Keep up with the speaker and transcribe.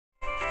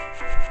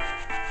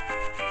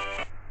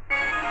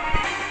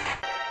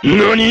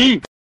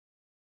NANI?!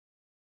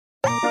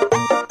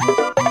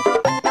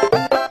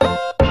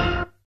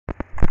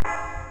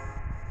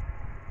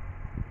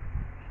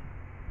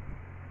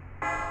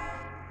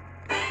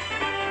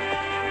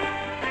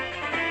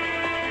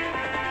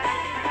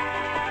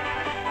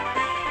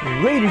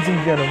 Ladies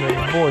and gentlemen,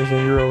 boys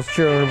and girls,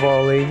 children of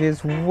all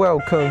ages,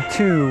 welcome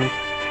to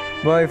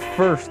my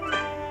first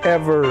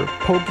ever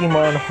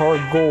Pokemon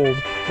HeartGold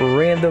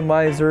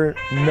Randomizer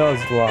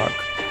Nuzlocke.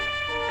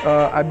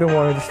 I've been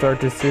wanting to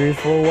start this series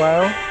for a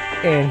while,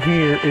 and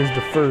here is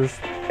the first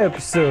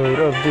episode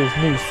of this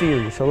new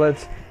series. So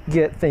let's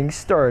get things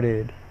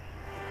started.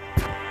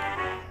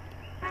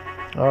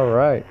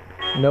 Alright,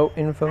 no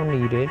info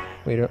needed.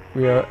 I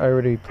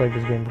already played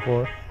this game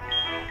before.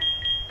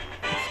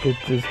 Get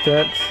this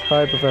stats.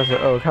 Hi, Professor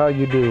Oak. How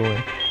you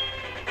doing?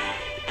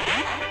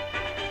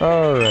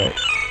 Alright.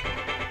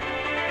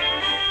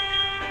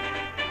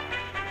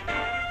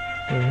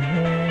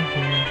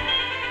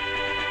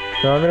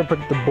 So I'm gonna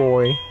pick the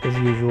boy, as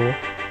usual.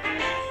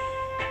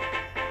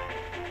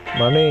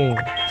 My name,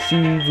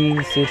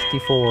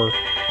 CV64.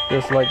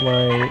 Just like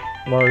my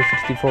Mario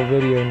 64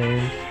 video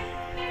names.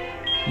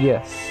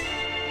 Yes.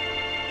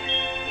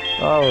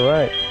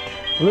 Alright.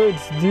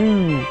 Let's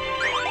do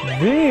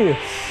this!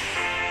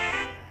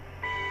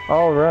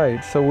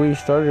 Alright, so we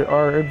started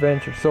our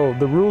adventure. So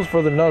the rules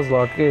for the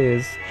Nuzlocke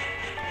is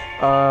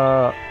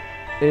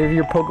if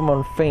your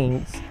Pokemon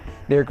faints,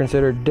 they're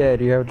considered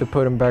dead. You have to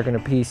put them back in a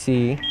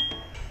PC.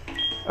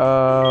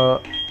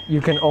 You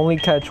can only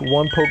catch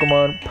one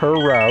Pokemon per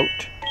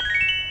route,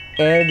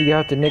 and you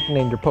have to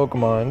nickname your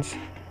Pokemons.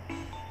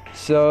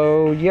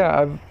 So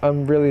yeah,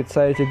 I'm really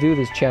excited to do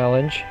this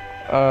challenge.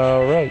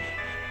 Alright.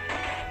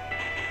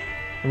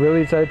 I'm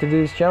really excited to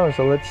do this challenge,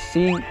 so let's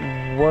see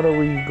what are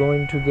we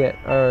going to get.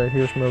 Alright,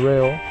 here's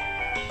Morel.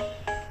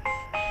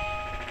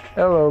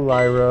 Hello,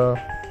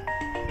 Lyra.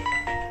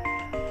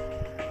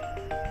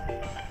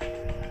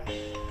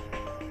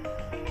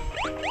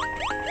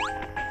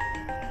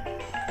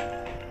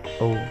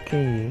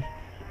 Okay.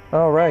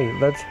 Alright,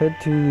 let's head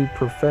to the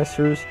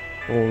professor's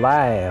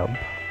lab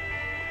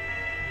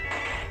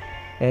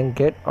and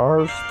get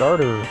our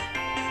starter.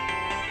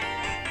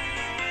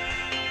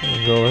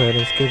 Go ahead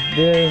and skip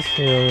this.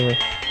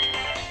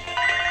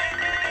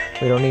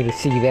 We don't need to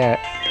see that.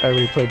 I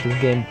already played this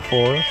game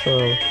before,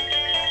 so...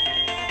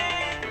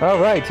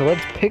 Alright, so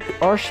let's pick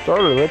our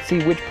starter. Let's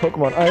see which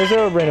Pokemon... I just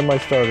have a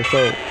randomized starter.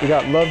 So, we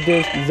got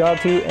Luvdisc,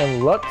 Xatu,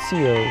 and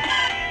Luxio.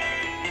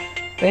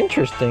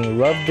 Interesting.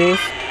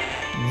 Luvdisc,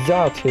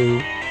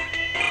 Xatu,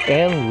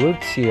 and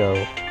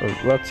Luxio.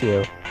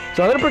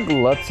 So I'm gonna pick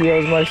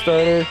Luxio as my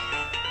starter,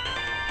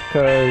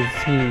 because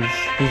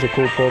he's a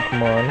cool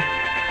Pokemon.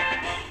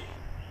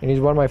 And he's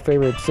one of my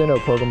favorite Sinnoh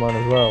Pokemon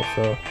as well,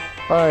 so...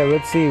 Alright,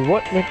 let's see.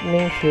 What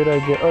nickname should I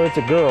get? Oh, it's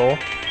a girl.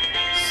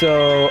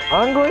 So,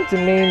 I'm going to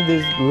name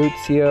this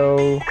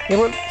Luxio... You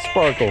know what?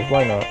 Sparkle.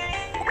 Why not?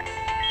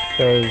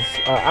 Because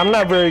I'm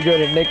not very good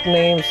at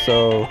nicknames,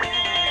 so...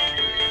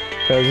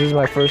 Because this is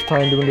my first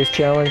time doing this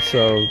challenge,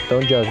 so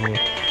don't judge me.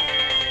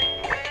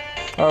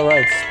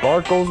 Alright,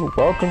 Sparkles,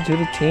 welcome to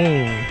the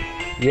team.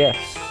 Yes.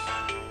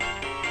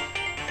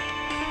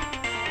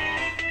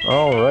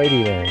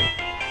 Alrighty then.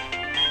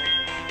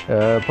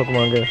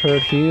 Pokemon get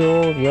hurt,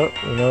 healed. Yep,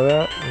 we know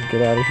that.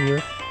 Get out of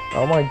here.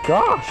 Oh my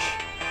gosh!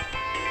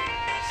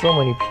 So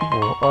many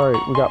people.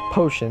 Alright, we got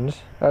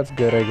potions. That's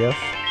good, I guess.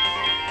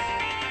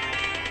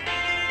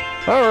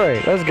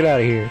 Alright, let's get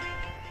out of here.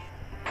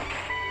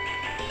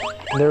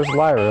 And there's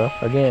Lyra,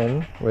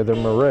 again, with a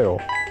Morel.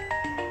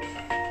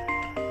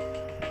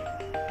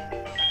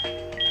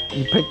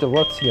 You picked a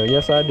Luxio.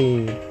 Yes, I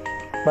did.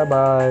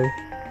 Bye-bye.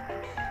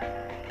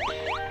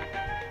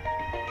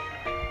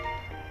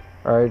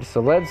 Alright,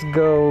 so let's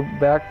go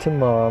back to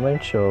Mom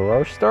and show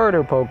our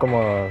starter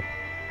Pokemon.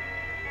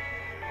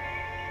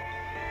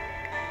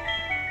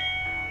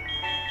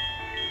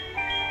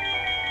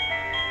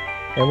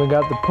 And we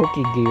got the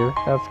Pokegear.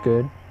 That's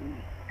good.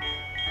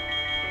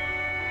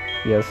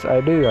 Yes, I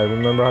do. I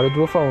remember how to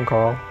do a phone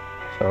call.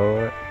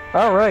 So,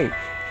 alright.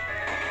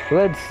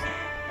 Let's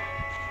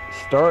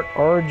start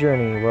our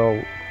journey.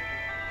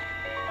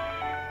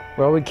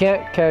 Well, we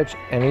can't catch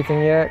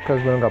anything yet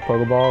because we don't got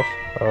Pokeballs.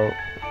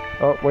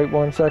 Oh, wait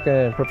 1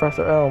 second.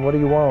 Professor Elm, what do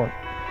you want?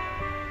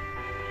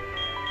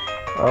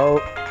 Oh,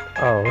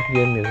 he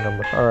gave me his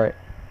number. Alright.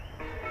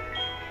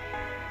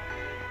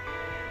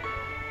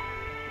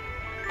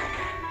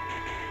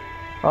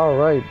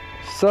 Alright.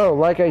 So,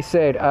 like I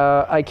said,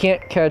 I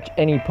can't catch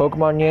any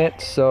Pokemon yet.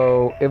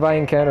 So, if I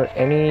encounter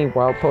any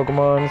wild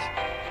Pokemons,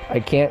 I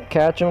can't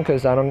catch them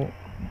because I don't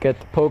get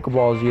the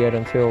Pokeballs yet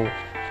until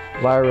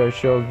Lyra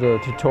shows the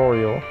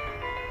tutorial.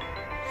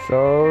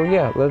 So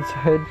yeah, let's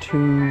head to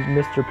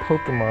Mr.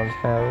 Pokemon's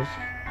house.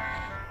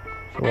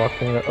 So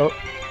walking in the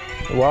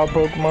wild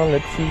Pokemon,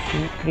 let's see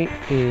who it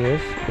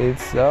is.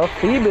 It's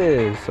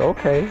Phoebus,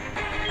 okay.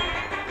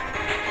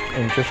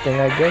 Interesting,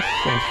 I guess,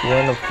 since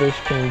when a fish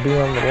can be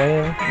on the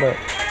land, but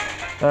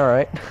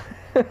alright.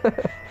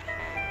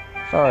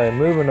 Alright,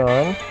 moving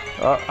on.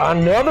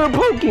 Another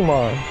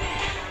Pokemon!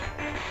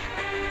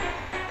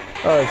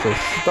 Oh, it's a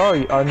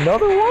Staryu,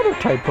 another water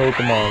type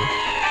Pokemon.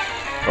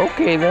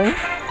 Okay then.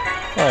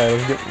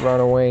 Alright, let's run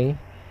away.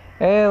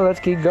 And let's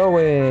keep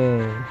going.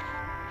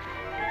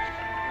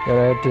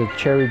 Gotta head to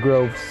Cherry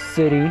Grove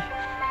City.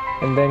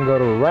 And then go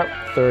to Route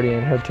 30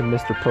 and head to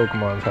Mr.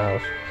 Pokemon's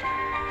house.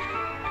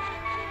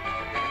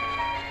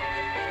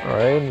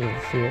 Alright,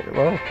 let's see it.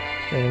 Well, I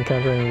didn't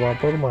encounter any wild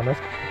Pokemon. That's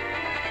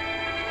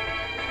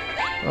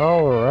cool.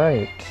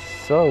 Alright,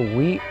 so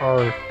we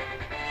are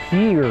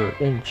here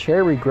in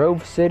Cherry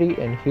Grove City,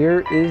 and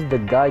here is the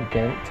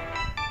guidance.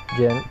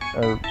 Yeah.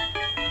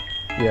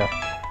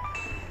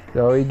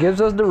 So he gives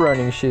us the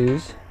running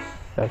shoes.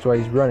 That's why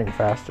he's running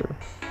faster.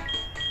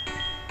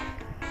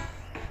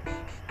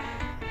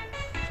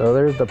 So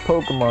there's the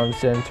Pokemon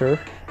Center.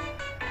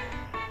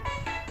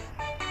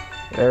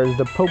 There's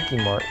the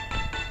Pokemart.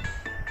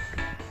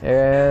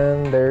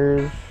 And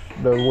there's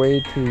the way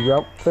to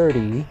Route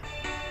 30.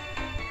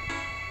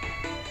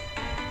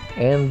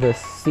 And the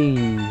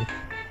sea.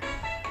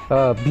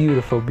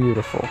 Beautiful,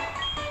 beautiful.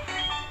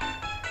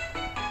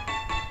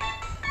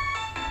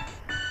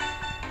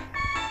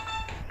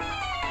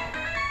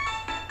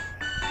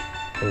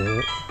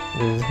 This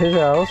is his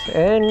house,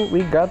 and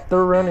we got the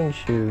running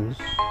shoes.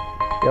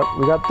 Yep,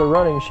 we got the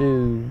running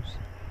shoes.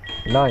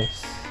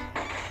 Nice.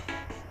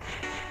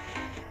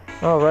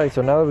 Alright,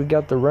 so now that we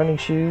got the running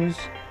shoes,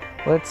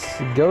 let's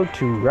go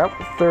to Route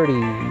 30.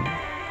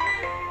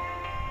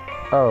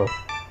 Oh,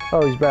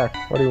 he's back.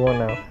 What do you want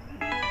now?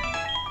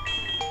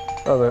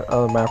 Oh,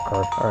 the map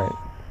card. Alright.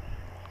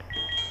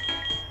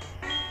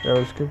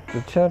 Gotta skip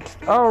the text.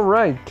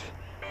 Alright.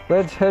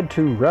 Let's head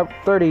to Route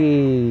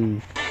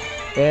 30.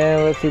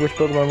 And let's see which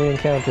Pokemon we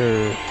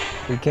encounter.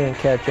 We can't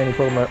catch any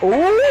Pokemon.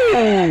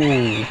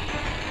 Oh!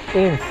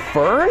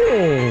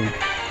 Infernape!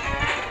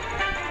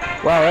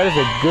 Wow, that is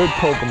a good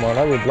Pokemon.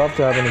 I would love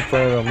to have an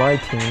Infernape on my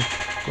team.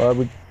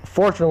 But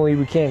fortunately,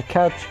 we can't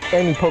catch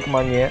any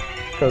Pokemon yet.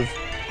 Because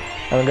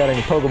I haven't got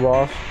any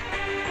Pokeballs.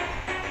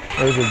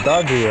 There's a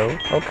Dodrio.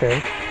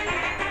 Okay.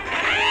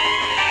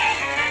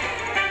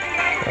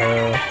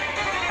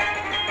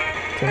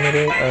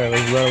 Intimidate. Alright,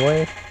 let's run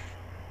away.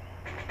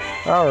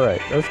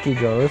 Alright, let's keep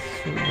going.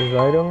 This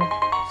item.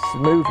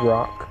 Smooth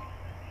Rock.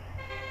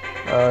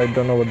 I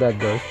don't know what that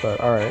does, but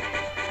alright.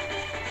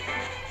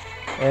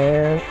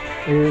 And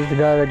here's the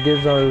guy that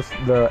gives us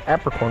the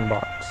Apricorn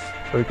box.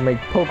 So we can make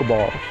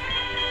Pokeballs.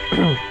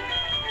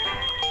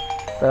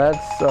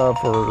 That's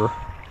for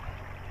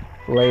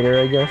later,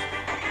 I guess.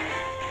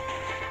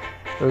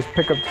 Let's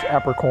pick up this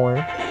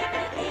Apricorn.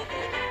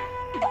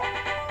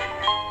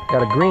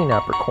 Got a green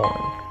Apricorn.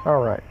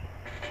 Alright.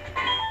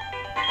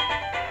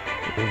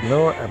 There's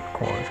no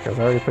Apricorns because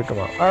I already picked them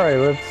up. Alright,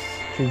 let's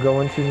keep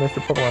going to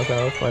Mr. Pokemon's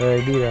house. Why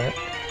did I do that?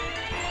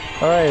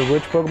 Alright,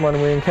 which Pokemon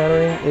are we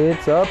encountering?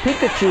 It's a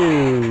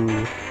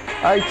Pikachu!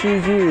 I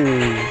choose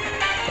you!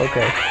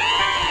 Okay.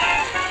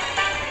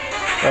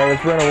 Alright,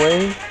 let's run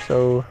away.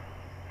 So,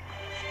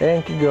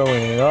 and keep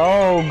going.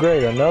 Oh,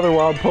 great, another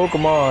wild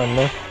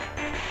Pokemon.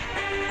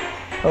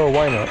 Oh,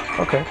 why not?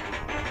 Okay.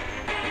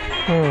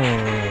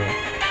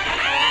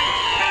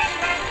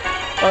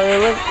 Alright,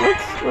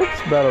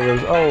 let's battle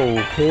this. Oh,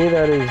 okay,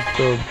 that is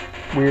a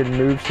weird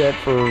moveset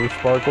for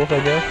Sparkles, I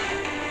guess.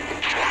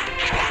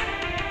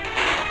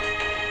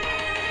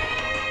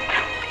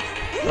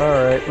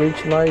 Alright,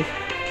 Leech Life.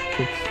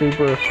 It's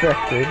super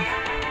effective.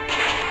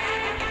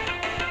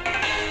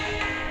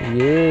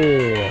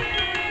 Yeah.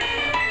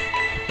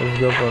 Let's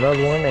go for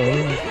another one,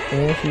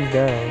 and she's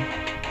down.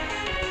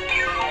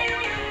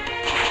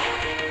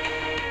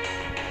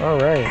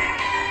 Alright.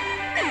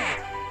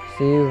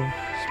 See if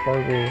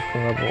Sparkles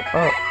can level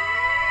up.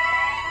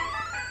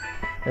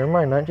 Never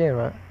mind, not yet,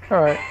 right?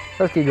 Alright,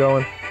 let's keep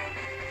going.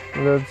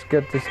 Let's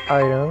get this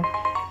item.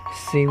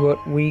 See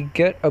what we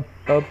get. A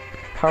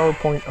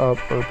PowerPoint up,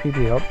 or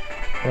PP up.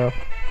 Yeah.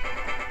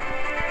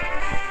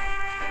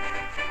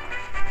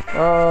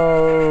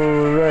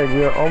 Alright,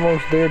 we are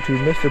almost there to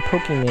Mr.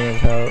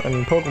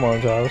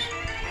 Pokemon's house.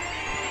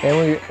 And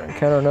we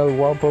encounter another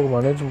wild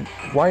Pokemon. It's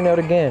Wynout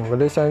again, but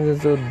this time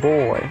it's a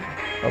boy.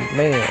 A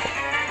male.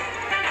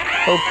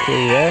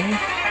 Okay then.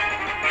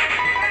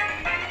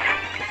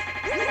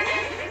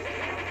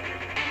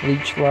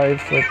 Leech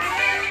Life, let's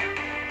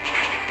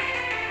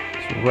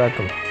wreck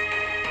him.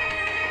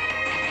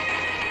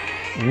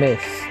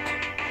 Missed.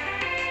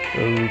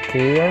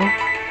 Okay then.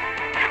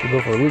 We'll go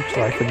for Leech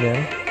Life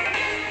again.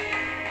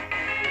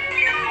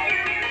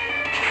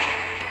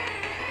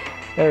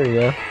 There we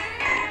go.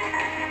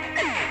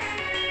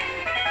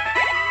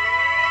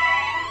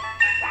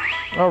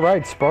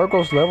 Alright,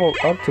 Sparkle's leveled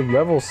up to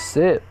level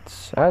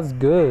 6. That's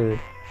good.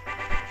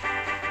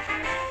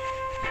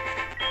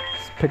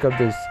 Let's pick up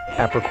this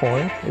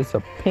Apricorn. It's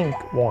a pink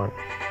one.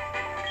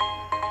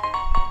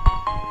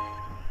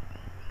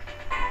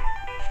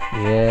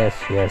 Yes,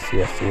 yes,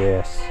 yes,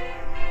 yes.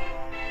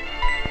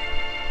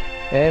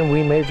 And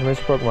we made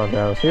Mr. Pokemon's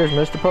house. Here's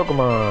Mr.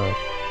 Pokemon.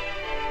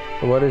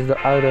 What is the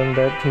item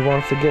that he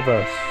wants to give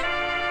us?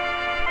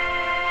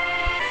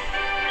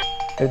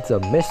 It's a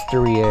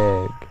mystery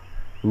egg.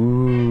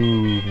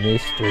 Ooh,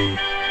 mystery.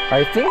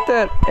 I think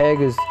that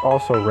egg is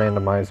also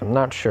randomized. I'm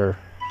not sure.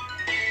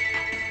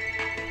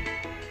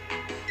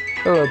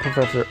 Hello,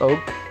 Professor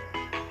Oak.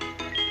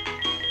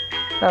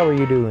 How are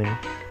you doing?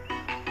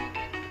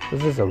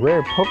 Is this a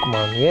rare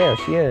Pokemon?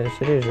 Yes,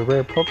 it is a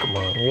rare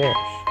Pokemon, yes.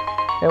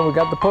 And we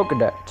got the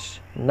Pokedex.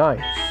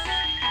 Nice.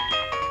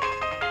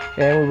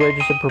 And we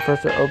registered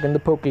Professor Oak in the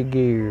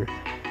Pokegear.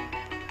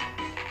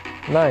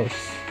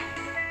 Nice.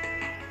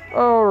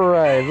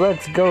 Alright,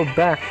 let's go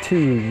back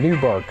to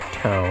Newbark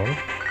Town.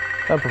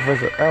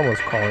 Professor Elmo's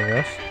calling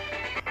us.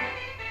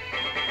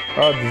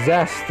 Oh,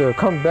 disaster.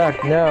 Come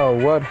back now.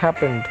 What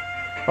happened?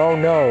 Oh,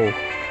 no.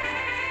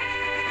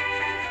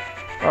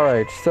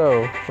 Alright,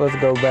 so, let's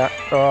go back.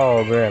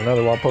 Oh, great.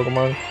 Another wild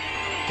Pokemon.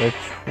 Which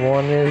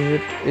one is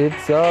it?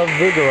 It's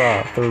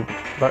Vigoroth. Or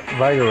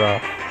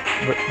Vigoroth.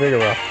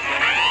 Vigoroth.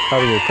 How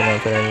do you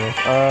pronounce it anyways?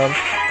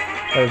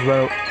 I was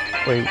running.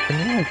 Wait, I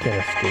mean I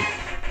can't escape.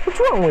 What's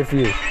wrong with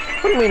you?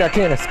 What do you mean I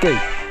can't escape?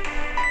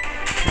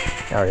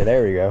 Alright,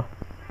 there we go.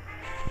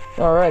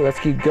 Alright, let's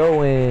keep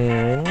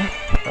going.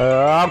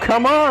 Oh,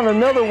 come on!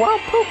 Another wild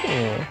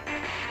Pokemon!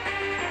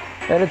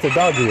 And it's a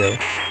Doggio.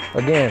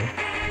 Again.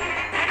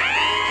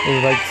 This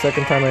is like the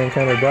second time I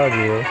encountered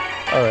Doggio.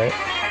 Alright.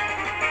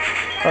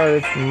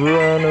 Alright, let's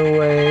run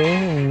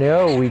away.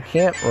 No, we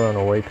can't run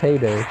away.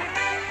 Payday.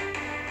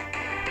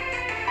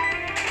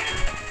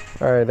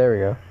 Alright, there we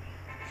go.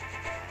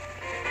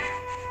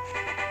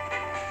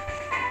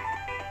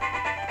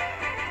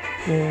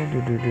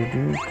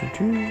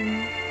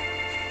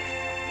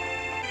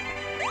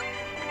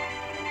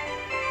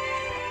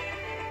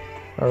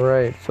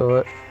 Alright, so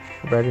we're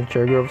back in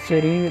Cherry Grove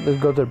City.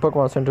 Let's go to the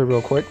Pokemon Center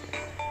real quick.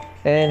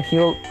 And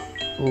heal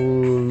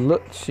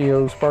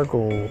Lucio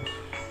Sparkles.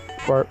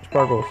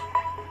 Sparkles.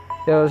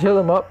 Yeah, let's heal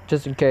him up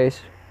just in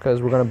case,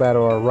 because we're going to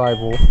battle our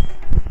rival.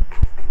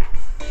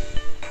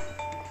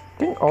 I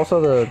think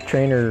also the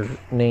trainer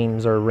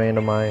names are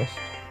randomized.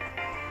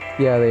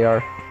 Yeah, they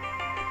are.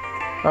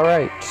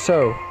 Alright,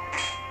 so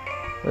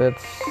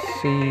let's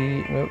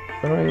see. Nope,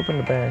 why don't I open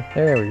the bag?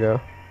 There we go.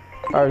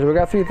 Alright, so we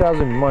got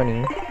 3,000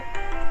 money.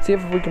 See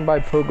if we can buy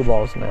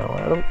Pokeballs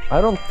now.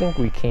 I don't think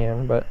we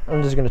can, but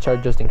I'm just gonna try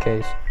just in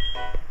case.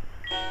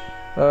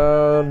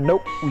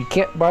 Nope, we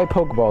can't buy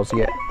Pokeballs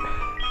yet.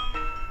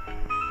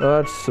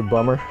 Oh, that's a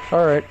bummer.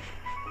 Alright.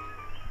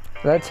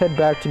 Let's head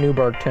back to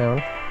Newbark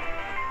Town.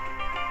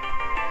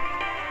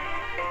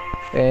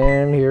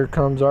 And here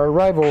comes our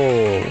rival.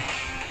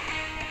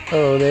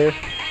 Hello there.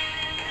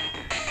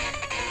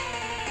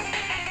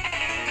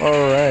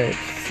 Alright,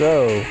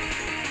 so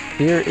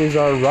here is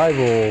our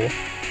rival,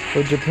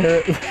 which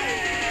apparently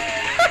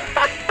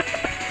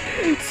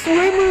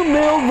Swimmer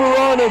Male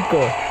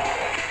Veronica.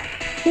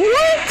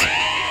 What?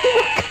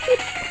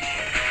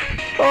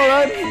 Oh,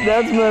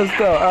 that's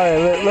messed up.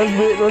 Alright, let's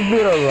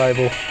beat our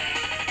rival.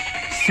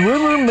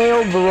 Swimmer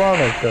Male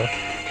Veronica.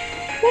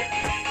 What?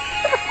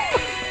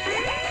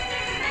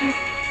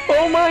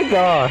 Oh my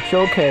gosh.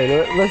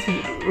 Okay,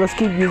 let's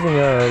keep using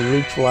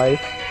Leech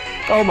Life.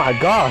 Oh my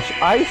gosh,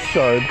 Ice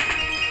Shard.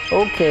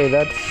 Okay,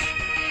 that's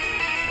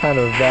kind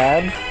of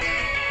bad.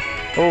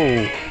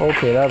 Oh,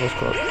 okay, that was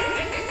close.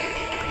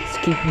 Let's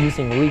keep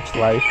using Leech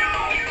Life.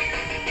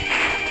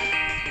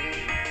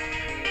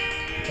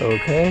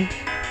 Okay.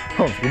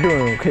 Oh, you're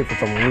doing okay for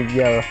someone.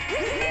 Yeah.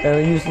 And I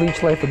use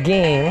Leech Life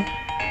again.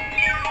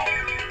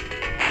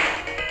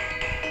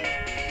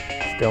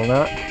 Still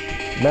not.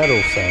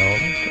 Metal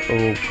Sound.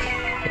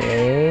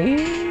 Okay.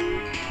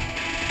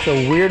 It's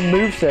a weird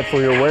moveset for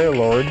your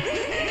Warlord.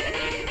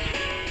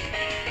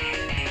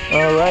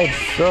 Alright,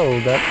 so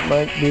that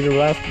might be the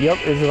last. Yep,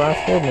 it's the last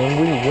hit, and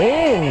we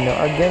win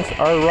against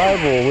our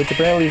rival, which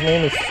apparently his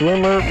name is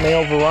Swimmer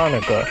Male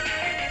Veronica.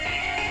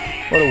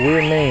 What a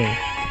weird name,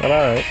 but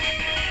alright.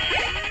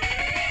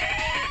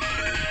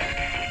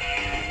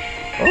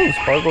 Oh,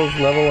 Sparkle's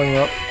leveling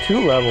up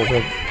 2 levels.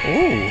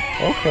 Ooh,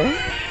 okay,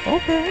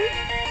 okay.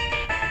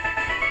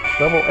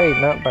 Level 8,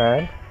 not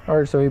bad.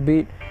 Alright, so we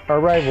beat our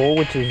rival,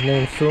 which is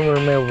named Swimmer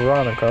Male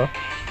Veronica.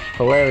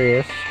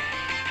 Hilarious.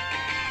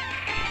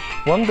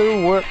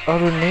 Wonder what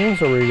other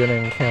names are we gonna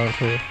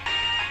encounter?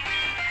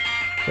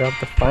 We have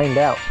to find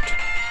out.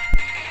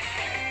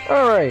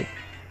 Alright.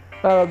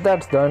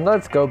 That's done.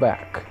 Let's go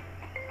back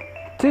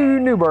to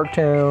Newbark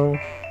Town.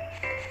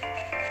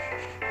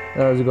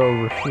 Now let's go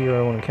over here. I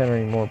don't want to encounter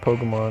any more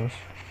Pokemons.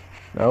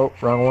 Nope,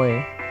 wrong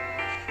way.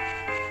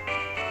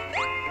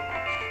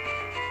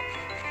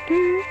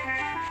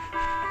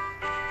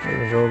 We're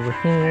gonna go over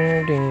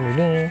here. Ding, ding,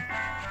 ding.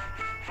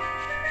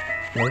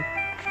 Nope.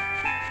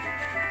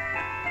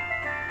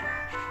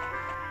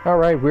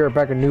 Alright, we are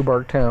back in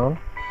Newbark Town.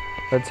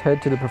 Let's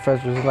head to the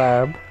professor's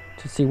lab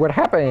to see what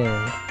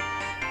happened.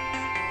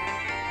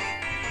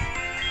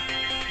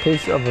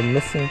 Case of a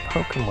missing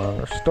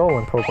Pokemon, or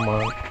stolen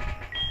Pokemon.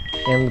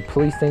 And the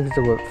police thinks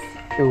it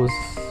was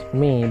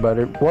me, but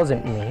it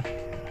wasn't me.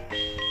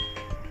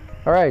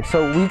 Alright,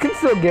 so we can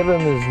still give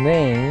him his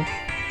name,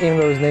 even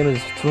though his name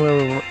is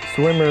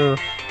Swimmer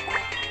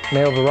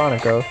Male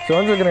Veronica. So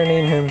I'm just gonna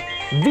name him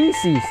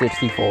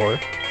VC64.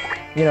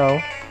 You know,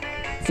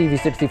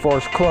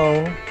 TV64's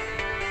clone.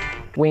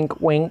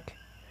 Wink, wink.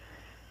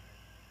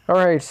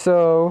 Alright,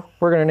 so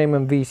we're gonna name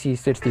him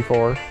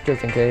VC64,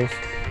 just in case.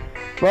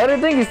 But I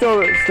think he's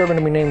still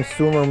gonna be named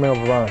Swimmer Mill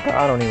Veronica.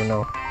 I don't even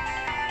know.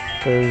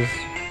 Because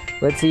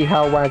let's see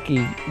how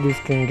wacky this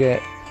can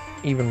get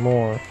even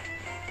more.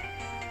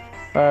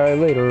 Alright,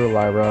 later,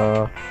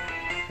 Lyra.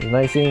 It's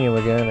nice seeing you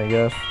again, I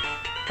guess.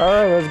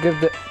 Alright, let's give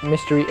the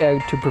mystery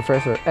egg to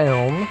Professor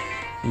Elm.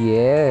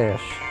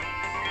 Yes.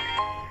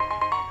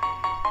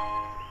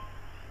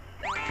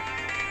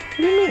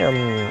 What do you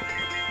mean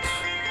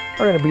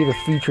I'm gonna be the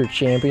featured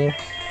champion?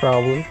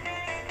 Probably.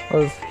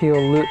 Let's heal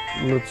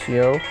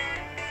Lucio.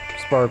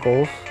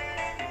 Sparkles.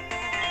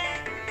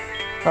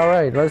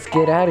 Alright, let's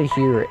get out of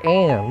here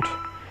and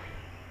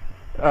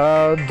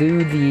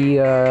do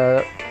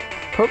the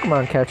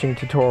Pokemon catching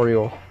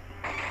tutorial.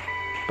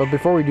 But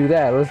before we do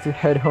that, let's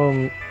head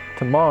home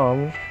to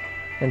Mom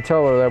and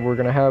tell her that we're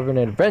gonna have an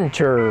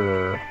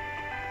adventure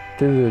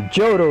through the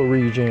Johto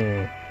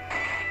region.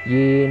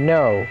 Yeah,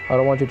 no, I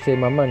don't want you to save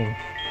my money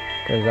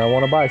because I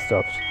want to buy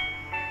stuff.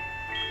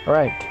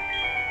 Alright,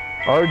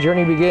 our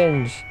journey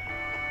begins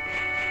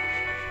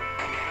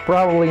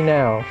probably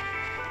now.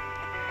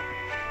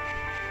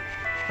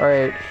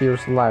 Alright,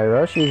 here's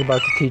Lyra. She's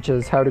about to teach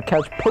us how to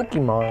catch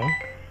Pokemon.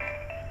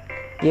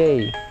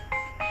 Yay.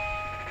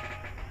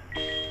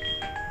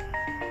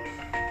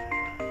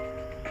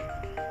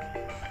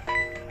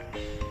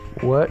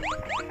 What?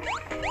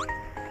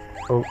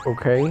 Oh,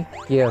 okay.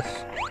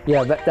 Yes.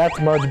 Yeah, that's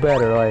much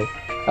better. Like,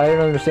 I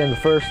didn't understand the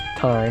first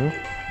time.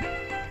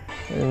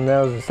 And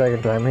that was the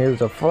second time.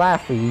 Here's a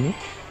Flaffy.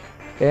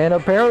 And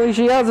apparently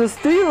she has a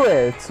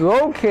Steelix.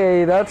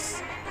 Okay,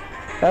 that's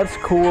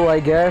cool, I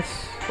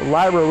guess.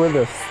 Lyra with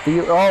a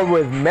Steel. Oh,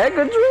 with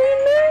Mega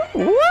Drain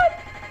now? What?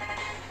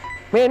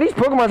 Man, these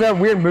Pokemon have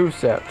weird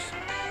movesets.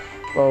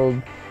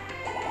 Well,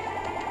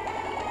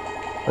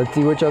 let's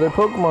see which other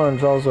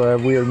Pokemons also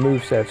have weird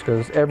movesets,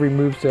 because every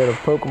moveset of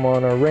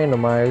Pokemon are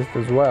randomized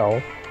as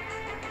well.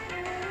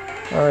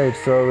 Alright,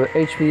 so the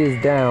HP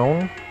is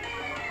down.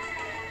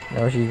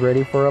 Now she's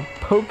ready for a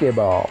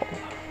Pokeball.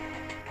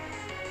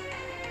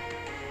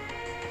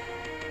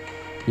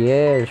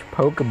 Yes,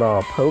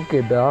 Pokeball,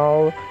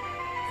 Pokeball.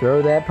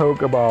 Throw that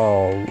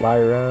Pokeball,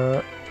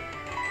 Lyra.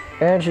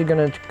 And she's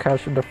gonna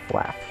catch the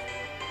Flaff.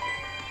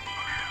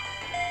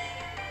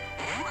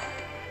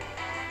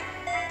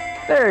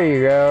 There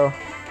you go.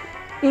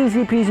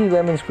 Easy peasy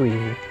lemon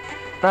squeezy.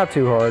 Not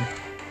too hard.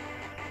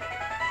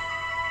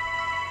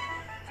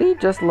 See,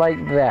 just like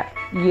that.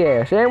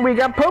 Yes, and we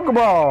got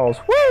Pokeballs!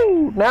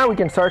 Woo! Now we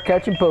can start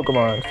catching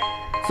Pokemon.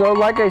 So,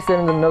 like I said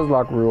in the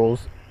Nuzlocke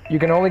rules, you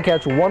can only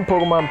catch one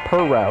Pokemon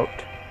per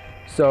route.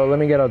 So, let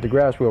me get out the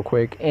grass real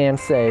quick and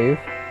save.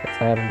 Because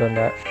I haven't done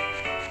that.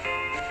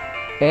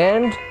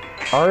 And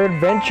our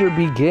adventure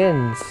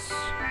begins.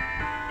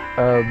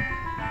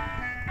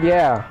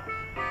 Yeah.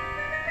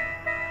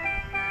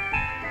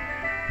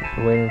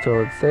 Wait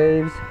until it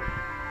saves.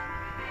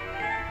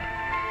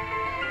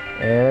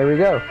 And there we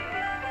go.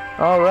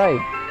 Alright,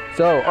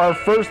 so our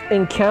first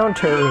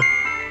encounter,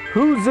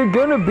 who's it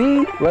gonna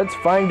be? Let's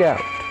find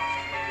out.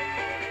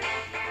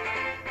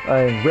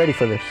 I'm ready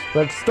for this.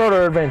 Let's start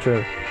our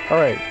adventure.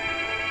 Alright.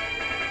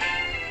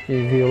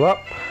 Heal up.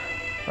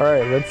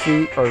 Alright, let's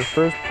see our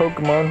first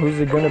Pokemon. Who's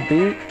it gonna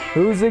be?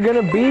 Who's it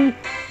gonna be?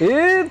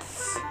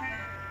 It's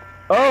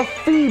a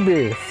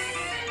Phoebus.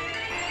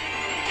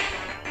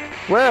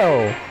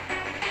 Well,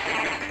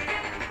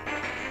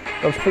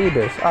 a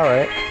Phoebus.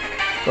 Alright.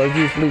 Let's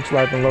use Leech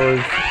Life and lower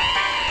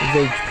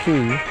his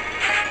HP.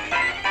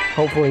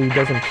 Hopefully he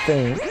doesn't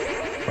faint.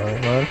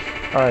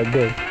 Alright,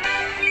 good.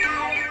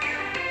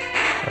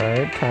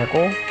 Alright,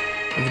 tackle.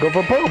 Let's go for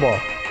a Pokeball.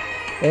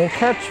 And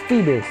catch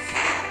Phoebus.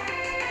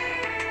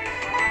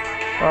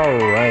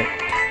 Alright.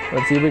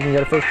 Let's see if we can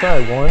get a first try.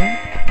 1,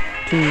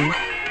 2,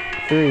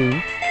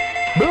 3.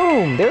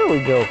 Boom! There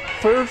we go.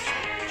 First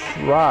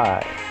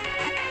try.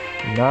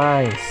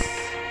 Nice.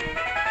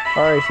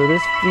 Alright, so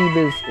this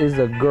Phoebus is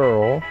a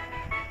girl.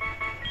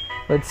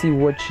 Let's see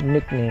which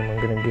nickname I'm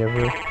gonna give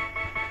her.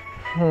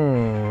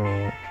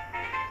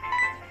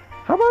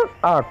 How about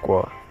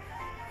Aqua?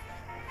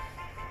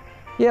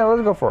 Yeah,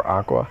 let's go for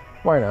Aqua.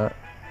 Why not?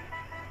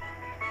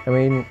 I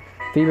mean,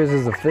 Phoebus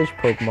is a fish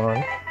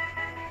Pokemon.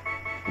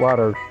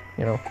 Water,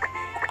 you know.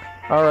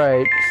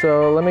 Alright,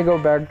 so let me go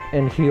back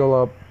and heal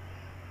up.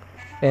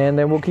 And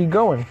then we'll keep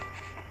going.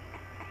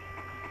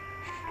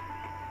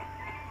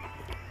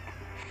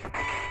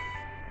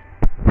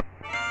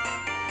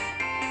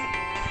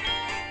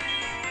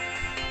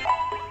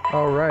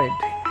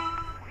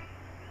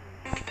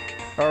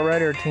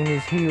 Alright, our team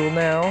is healed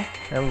now,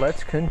 and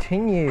let's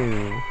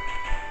continue.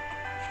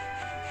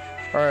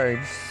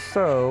 Alright,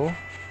 so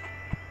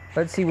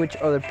let's see which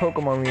other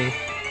Pokemon we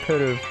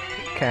could have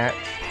catched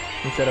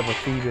instead of a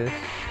Phoebus.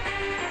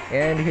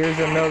 And here's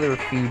another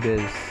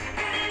Phoebus.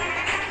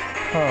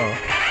 Huh.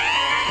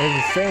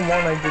 It's the same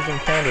one I just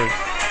encountered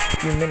a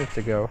few minutes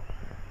ago.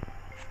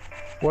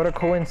 What a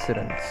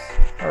coincidence.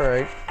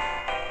 Alright.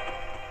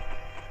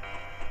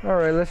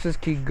 Alright, let's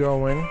just keep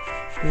going.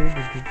 What?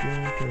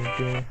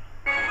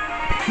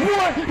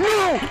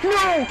 No!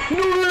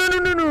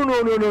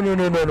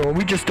 No! No!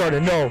 We just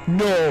started. No!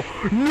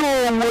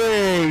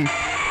 Way!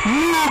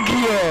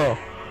 Lugia!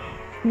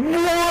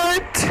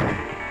 What?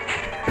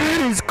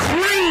 That is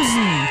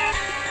crazy!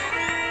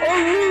 Oh,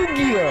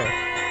 Lugia!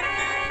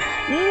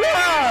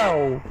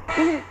 Wow!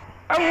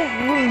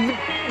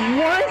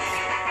 What?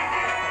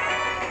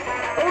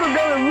 I would have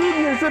got a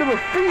Lugia instead of a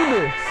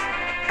Phoebus!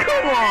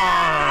 Come on!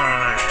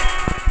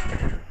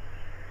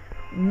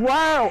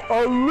 Wow,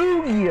 a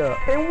Lugia!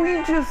 And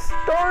we just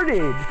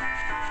started!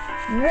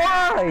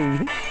 Why?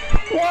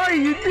 Why are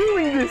you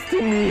doing this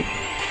to me?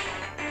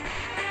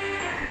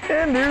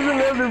 And there's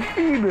another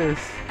Phoebus.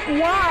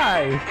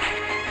 Why?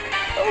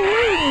 A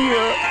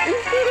Lugia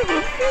instead of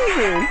a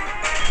Phoebus.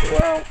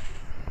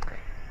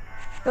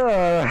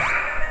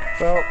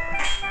 Well,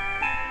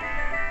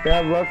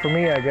 bad luck for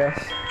me, I guess.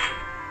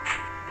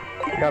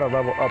 Gotta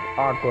level up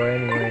Aqua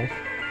anyways.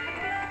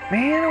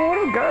 Man, I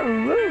would've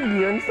gotten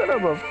Lugia instead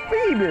of a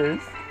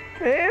Phoebus.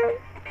 Man.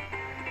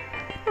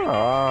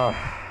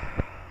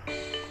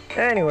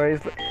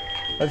 Anyways,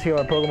 let's heal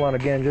our Pokemon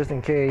again just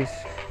in case.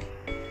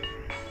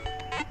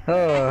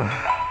 Man.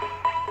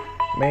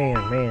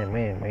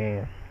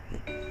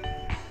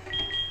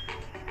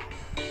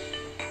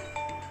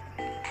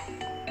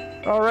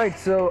 Alright,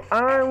 so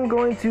I'm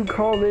going to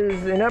call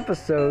this an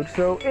episode.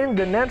 So in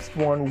the next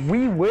one,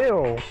 we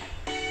will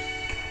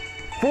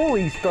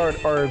fully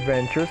start our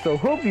adventure. So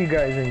hope you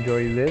guys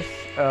enjoy this.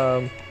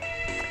 I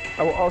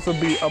will also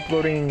be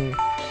uploading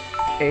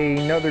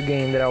another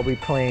game that I'll be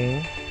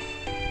playing.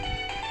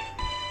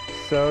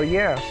 So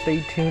yeah,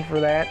 stay tuned for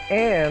that.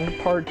 And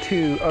part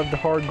 2 of the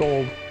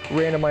HeartGold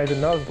Randomizer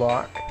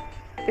Nuzlocke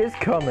is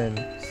coming.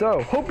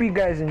 So hope you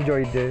guys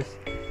enjoyed this.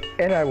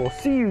 And I will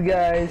see you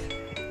guys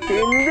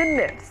in the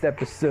next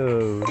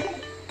episode.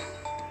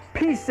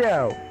 Peace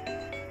out.